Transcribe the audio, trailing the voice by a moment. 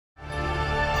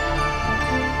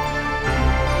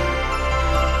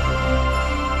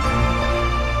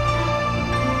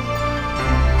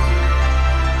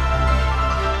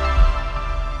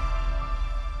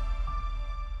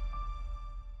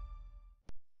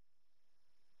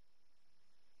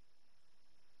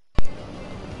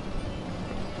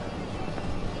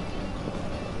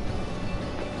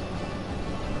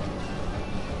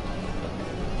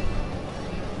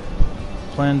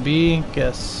Plan B,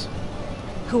 guess.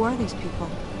 Who are these people?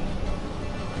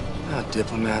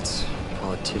 Diplomats,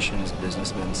 politicians,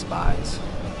 businessmen, spies.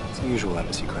 It's the usual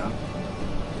embassy crowd.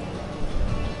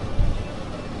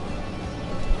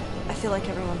 I feel like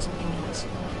everyone's looking at us.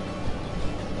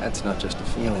 That's not just a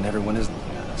feeling, everyone is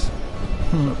looking at us.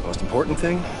 Most important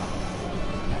thing,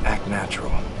 act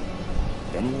natural.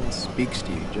 If anyone speaks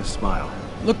to you, just smile.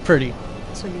 Look pretty.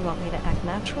 So you want me to act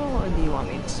natural, or do you want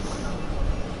me to smile?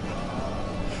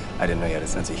 I didn't know you had a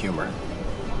sense of humor.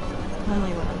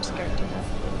 Only when I'm scared to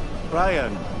death.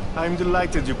 Ryan, I'm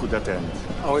delighted you could attend.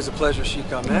 Always a pleasure,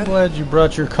 Sheikh I'm Ahmed. glad you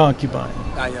brought your concubine.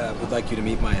 I would like you to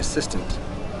meet my assistant,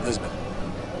 Elizabeth.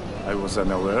 I was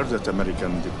unaware that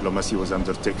American diplomacy was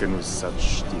undertaken with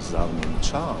such disarming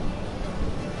charm.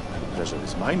 The pleasure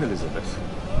is mine, Elizabeth.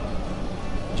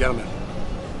 Gentlemen,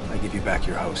 I give you back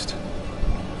your host.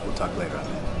 We'll talk later on.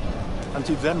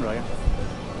 Until then, Ryan.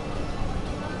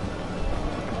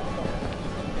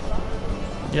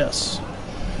 Yes.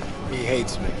 He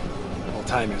hates me. The whole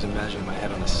time he was imagining my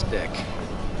head on a stick.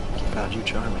 He found you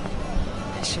charming.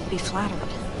 I should be flattered.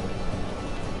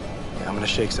 Yeah, I'm gonna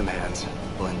shake some hands,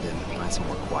 blend in, find some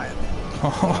more quiet.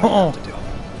 Oh, To do.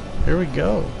 here we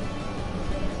go.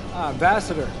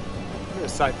 Ambassador, you're a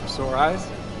sight for sore eyes.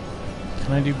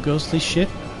 Can I do ghostly shit?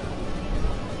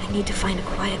 I need to find a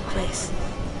quiet place.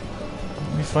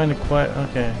 Let me find a quiet...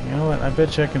 Okay, you know what? I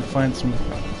bet you I can find some...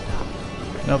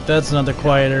 Nope, that's not the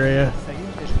quiet area.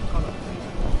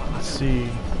 Let's see.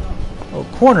 Oh,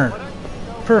 corner.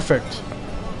 Perfect.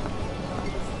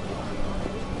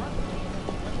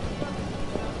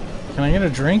 Can I get a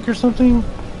drink or something?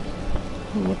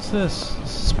 Ooh, what's this?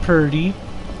 This is pretty.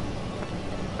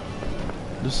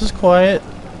 This is quiet.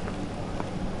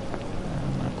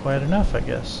 Not quiet enough, I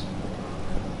guess.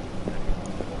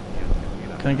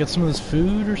 Can I get some of this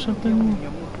food or something?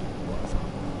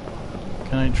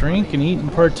 Can I drink and eat and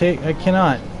partake? I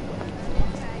cannot.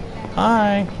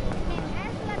 Hi.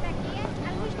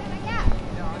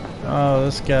 Oh,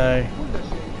 this guy.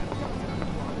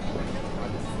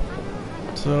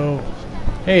 So,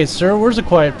 hey, sir, where's a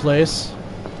quiet place?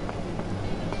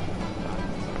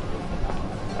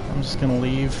 I'm just gonna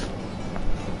leave.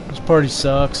 This party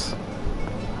sucks.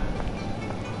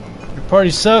 Your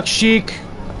party sucks, Sheik.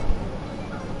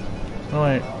 Oh,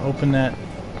 wait, open that.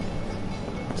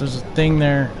 There's a thing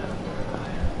there.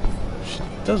 She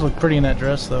does look pretty in that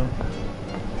dress, though.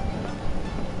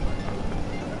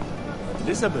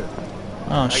 Elizabeth.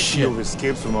 Oh, I see shit. you've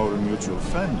escaped from our mutual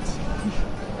friends.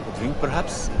 I think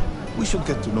perhaps we should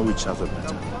get to know each other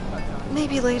better.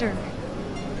 Maybe later.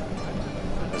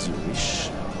 As you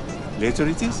wish. Later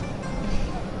it is?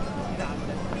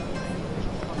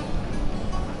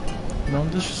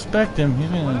 Don't disrespect him. He's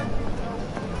gonna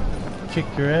kick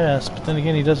your ass, but then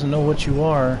again, he doesn't know what you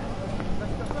are.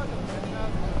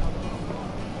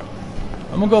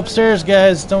 I'm gonna go upstairs,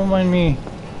 guys. Don't mind me.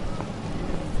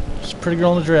 Just a pretty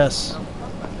girl in a dress.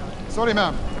 Sorry,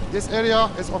 ma'am. This area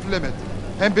is off limit.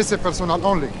 Embassy personnel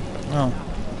only. Oh,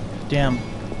 damn.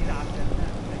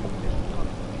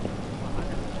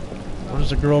 Where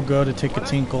does a girl go to take a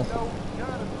tinkle?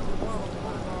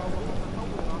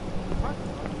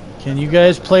 Can you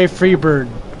guys play Freebird?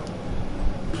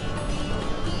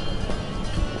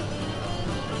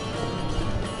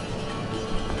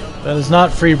 That is not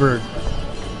Freebird.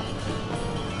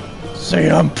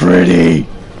 Say I'm pretty!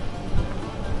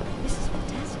 This is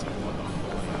fantastic.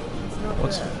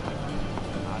 What's...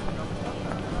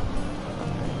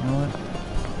 You know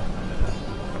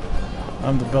what?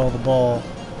 I'm the belle of the ball.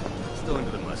 Still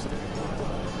into the mustard.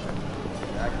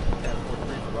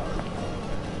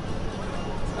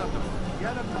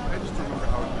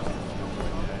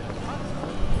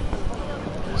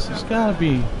 This has gotta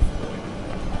be...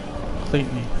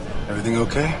 Clayton. Everything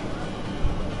okay?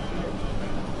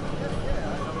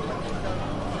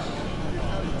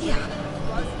 Yeah.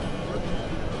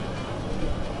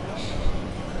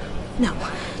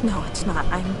 No, it's not.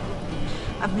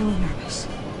 I'm really nervous.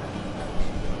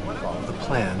 Follow the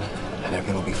plan, and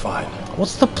everything will be fine.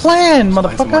 What's the plan,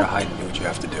 Find somewhere to motherfucker? hide and do what you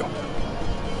have to do.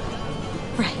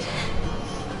 Right.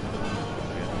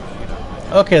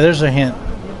 Okay, there's a hint.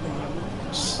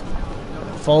 Just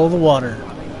follow the water.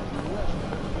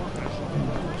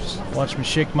 Just watch me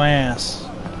shake my ass.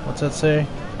 What's that say?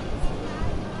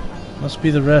 Must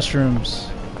be the restrooms.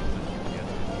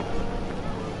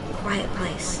 Quiet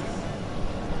place.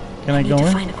 Can I need go to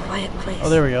in? find a quiet place. Oh,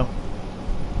 there we go.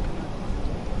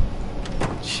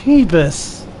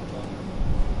 Jeebus.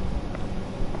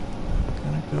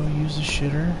 Gonna go use the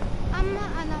shitter.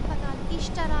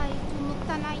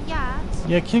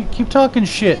 Yeah, keep talking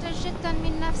shit.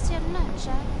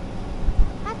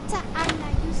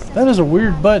 That is a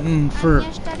weird button for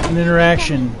an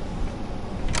interaction.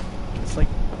 It's like,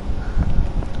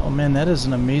 oh man, that is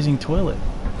an amazing toilet.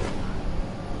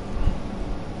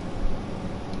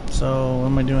 So, what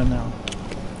am I doing now?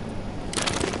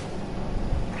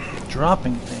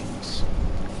 Dropping things.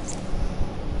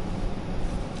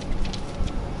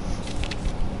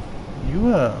 You,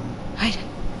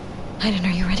 Aiden, are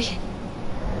you ready?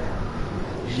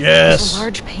 Yes! There's a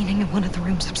large painting in one of the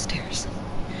rooms upstairs.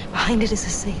 Behind it is a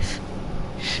safe.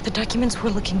 The documents we're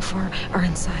looking for are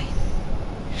inside.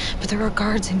 But there are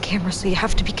guards and cameras, so you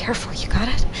have to be careful. You got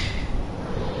it?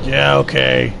 Yeah,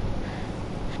 okay.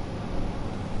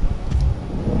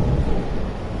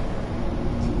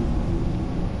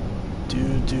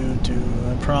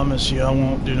 I promise you I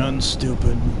won't do nothing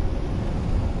stupid.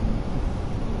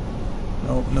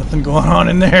 Nope, nothing going on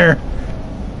in there.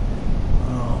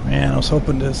 Oh man, I was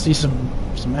hoping to see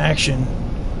some action.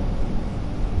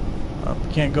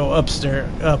 Can't go upstairs,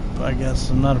 I guess.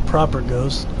 I'm not a proper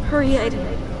ghost. Hurry, Aiden.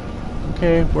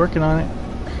 Okay, working on it.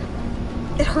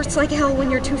 It hurts like hell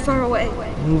when you're too far away.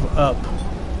 Move up.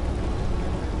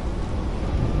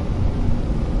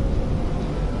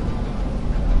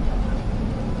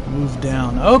 Move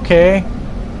down. Okay.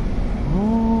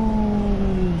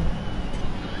 Ooh.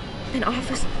 An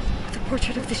office with a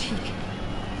portrait of the Sheik.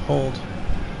 Hold.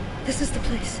 This is the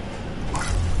place.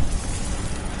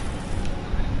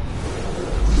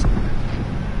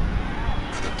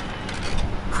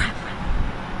 Crap.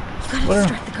 You gotta Where?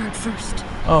 distract the guard first.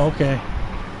 Oh, okay.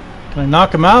 Can I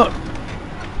knock him out?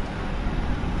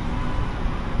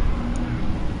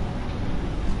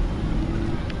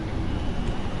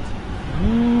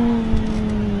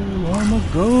 Ooh, I'm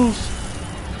a ghost.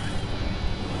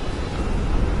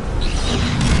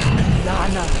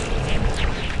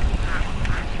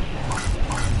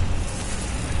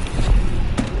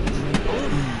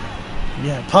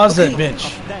 Yeah, pause that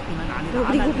bitch.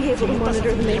 Nobody will be able to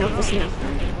monitor the main office now.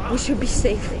 We should be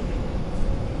safe.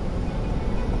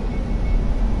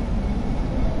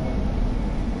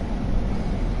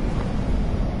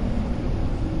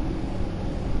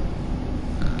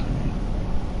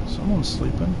 Someone's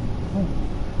sleeping. Oh.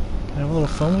 Can I have a little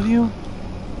fun with you?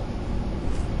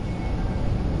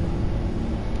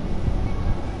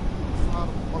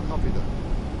 منخفضة.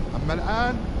 أما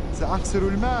الآن سأخسر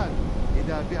المال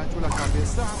إذا بعت لك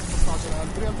بسعر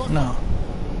 15,000 ريال فقط. No.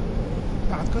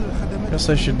 بعد كل الخدمات. Guess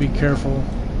I should be careful.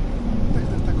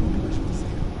 تقدر تكون بوجه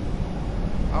السيارة.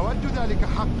 أود ذلك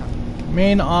حقا.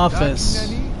 Main office.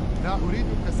 لكنني لا أريد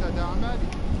كساد أعمالي.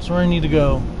 That's where I need to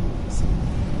go.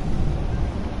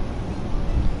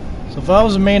 So if I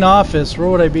was a main office, where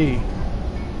would I be?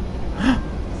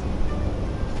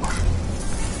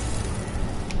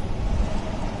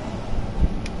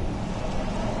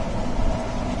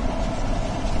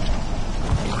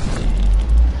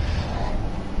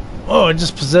 Oh, I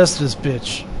just possessed this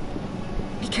bitch.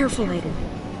 Be careful, Aiden.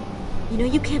 You know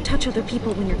you can't touch other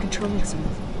people when you're controlling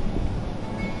someone.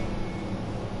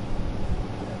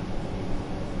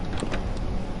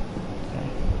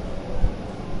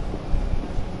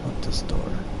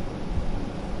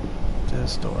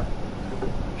 This door.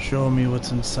 Show me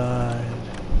what's inside.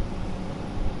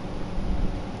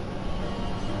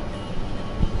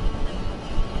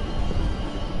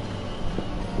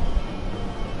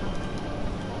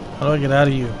 How do I get out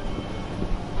of you?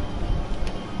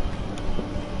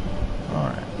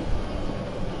 Alright.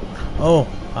 Oh,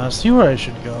 I see where I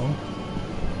should go.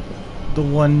 The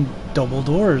one double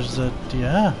doors that,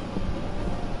 yeah.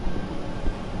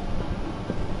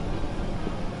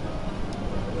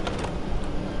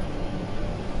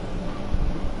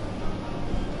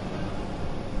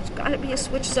 Gotta be a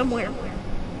switch somewhere.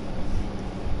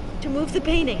 To move the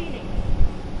painting.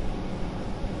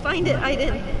 Find it,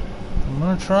 Aiden. I'm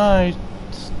gonna try.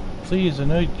 Please, I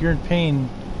know you're in pain.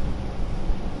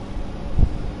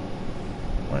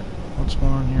 What? What's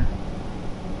going on here?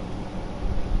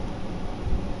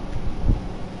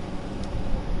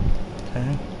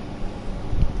 Okay.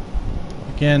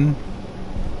 Again.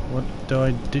 What do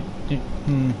I do?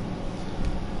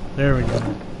 There we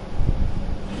go.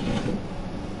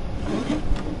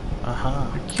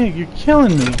 Aha. You're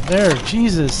killing me. There,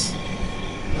 Jesus.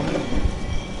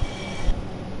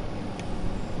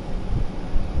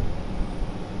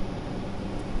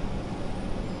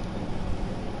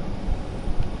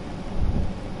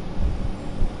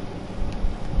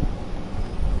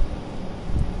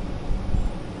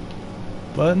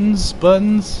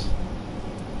 Buttons.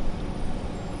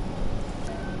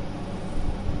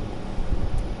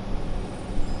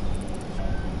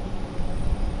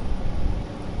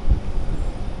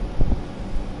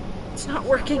 It's not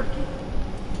working.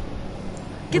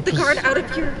 Get the guard out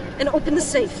of here and open the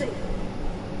safe.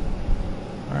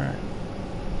 Alright.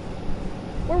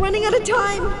 We're running out of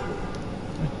time.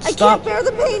 I Stop. can't bear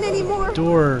the pain anymore.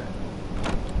 Door.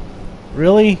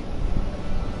 Really?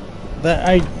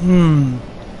 It's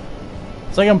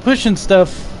like I'm pushing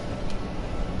stuff.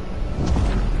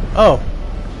 Oh.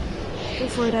 Go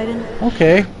for it, Aiden.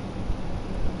 Okay.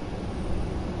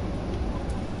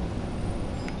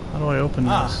 How do I open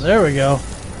this? There we go.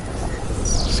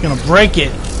 Just gonna break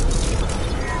it.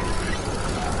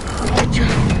 Good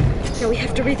job. Now we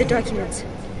have to read the documents.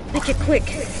 Make it quick.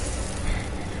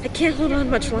 I can't hold on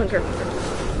much longer.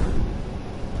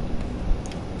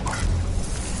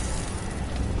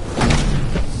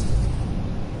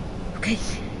 Okay,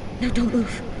 now don't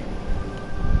move.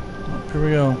 Oh, here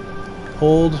we go.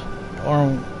 Hold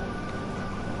arm.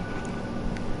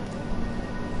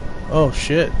 Oh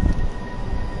shit.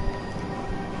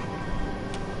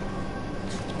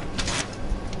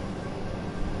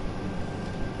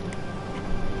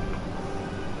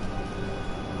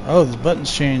 Oh, the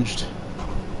button's changed.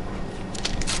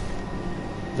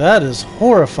 That is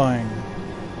horrifying.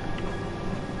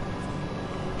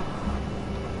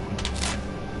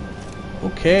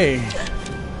 Okay.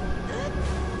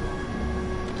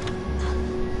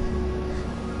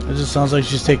 It just sounds like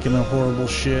she's taking a horrible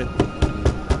shit.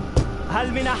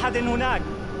 هل من أحد هناك؟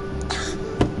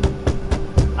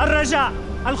 الرجاء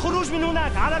الخروج من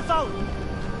هناك على الفور.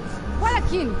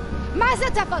 ولكن ماذا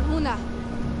تفعل هنا؟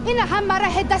 إنها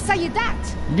مراهد السيدات.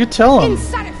 You tell him.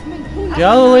 انصرف من هنا. Get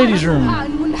out of the ladies' room.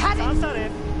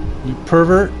 سأنصرف. You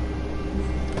pervert.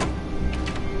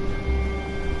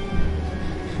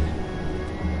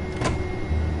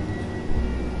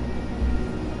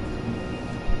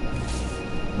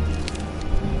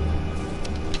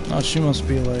 Oh, she must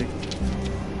be like...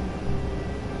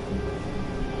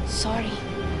 Sorry.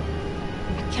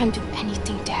 I can't do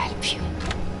anything to help you.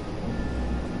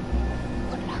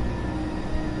 Good luck.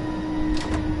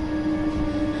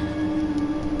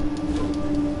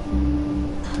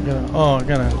 I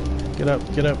gotta get up,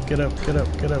 get up, get up, get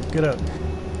up, get up, get up.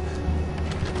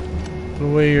 Put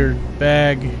away your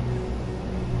bag.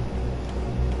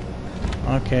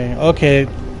 Okay, okay.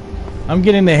 I'm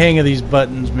getting the hang of these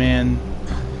buttons, man.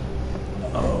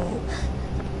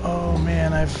 Oh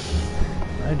man,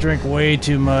 I drink way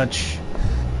too much.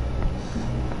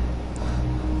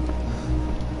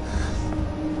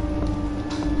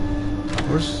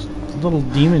 Where's the little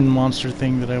demon monster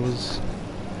thing that I was...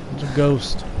 There's a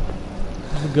ghost.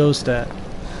 Where's the ghost at?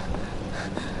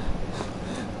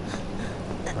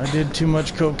 I did too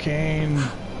much cocaine.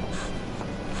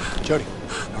 Jody,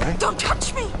 all right? Don't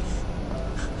touch me!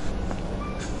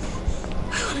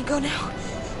 I want to go now.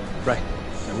 Right.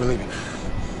 Yeah, we're leaving.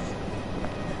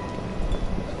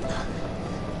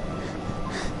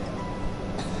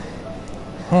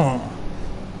 Huh.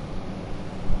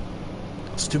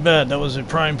 It's too bad that was a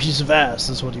prime piece of ass,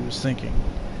 is what he was thinking.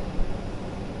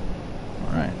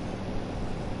 Alright.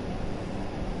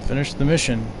 Finish the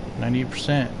mission.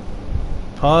 98%.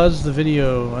 Pause the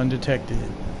video undetected.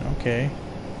 Okay.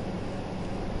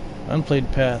 Unplayed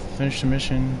path. Finish the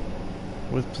mission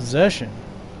with possession.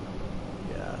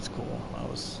 Yeah, that's cool.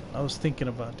 I was thinking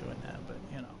about doing that.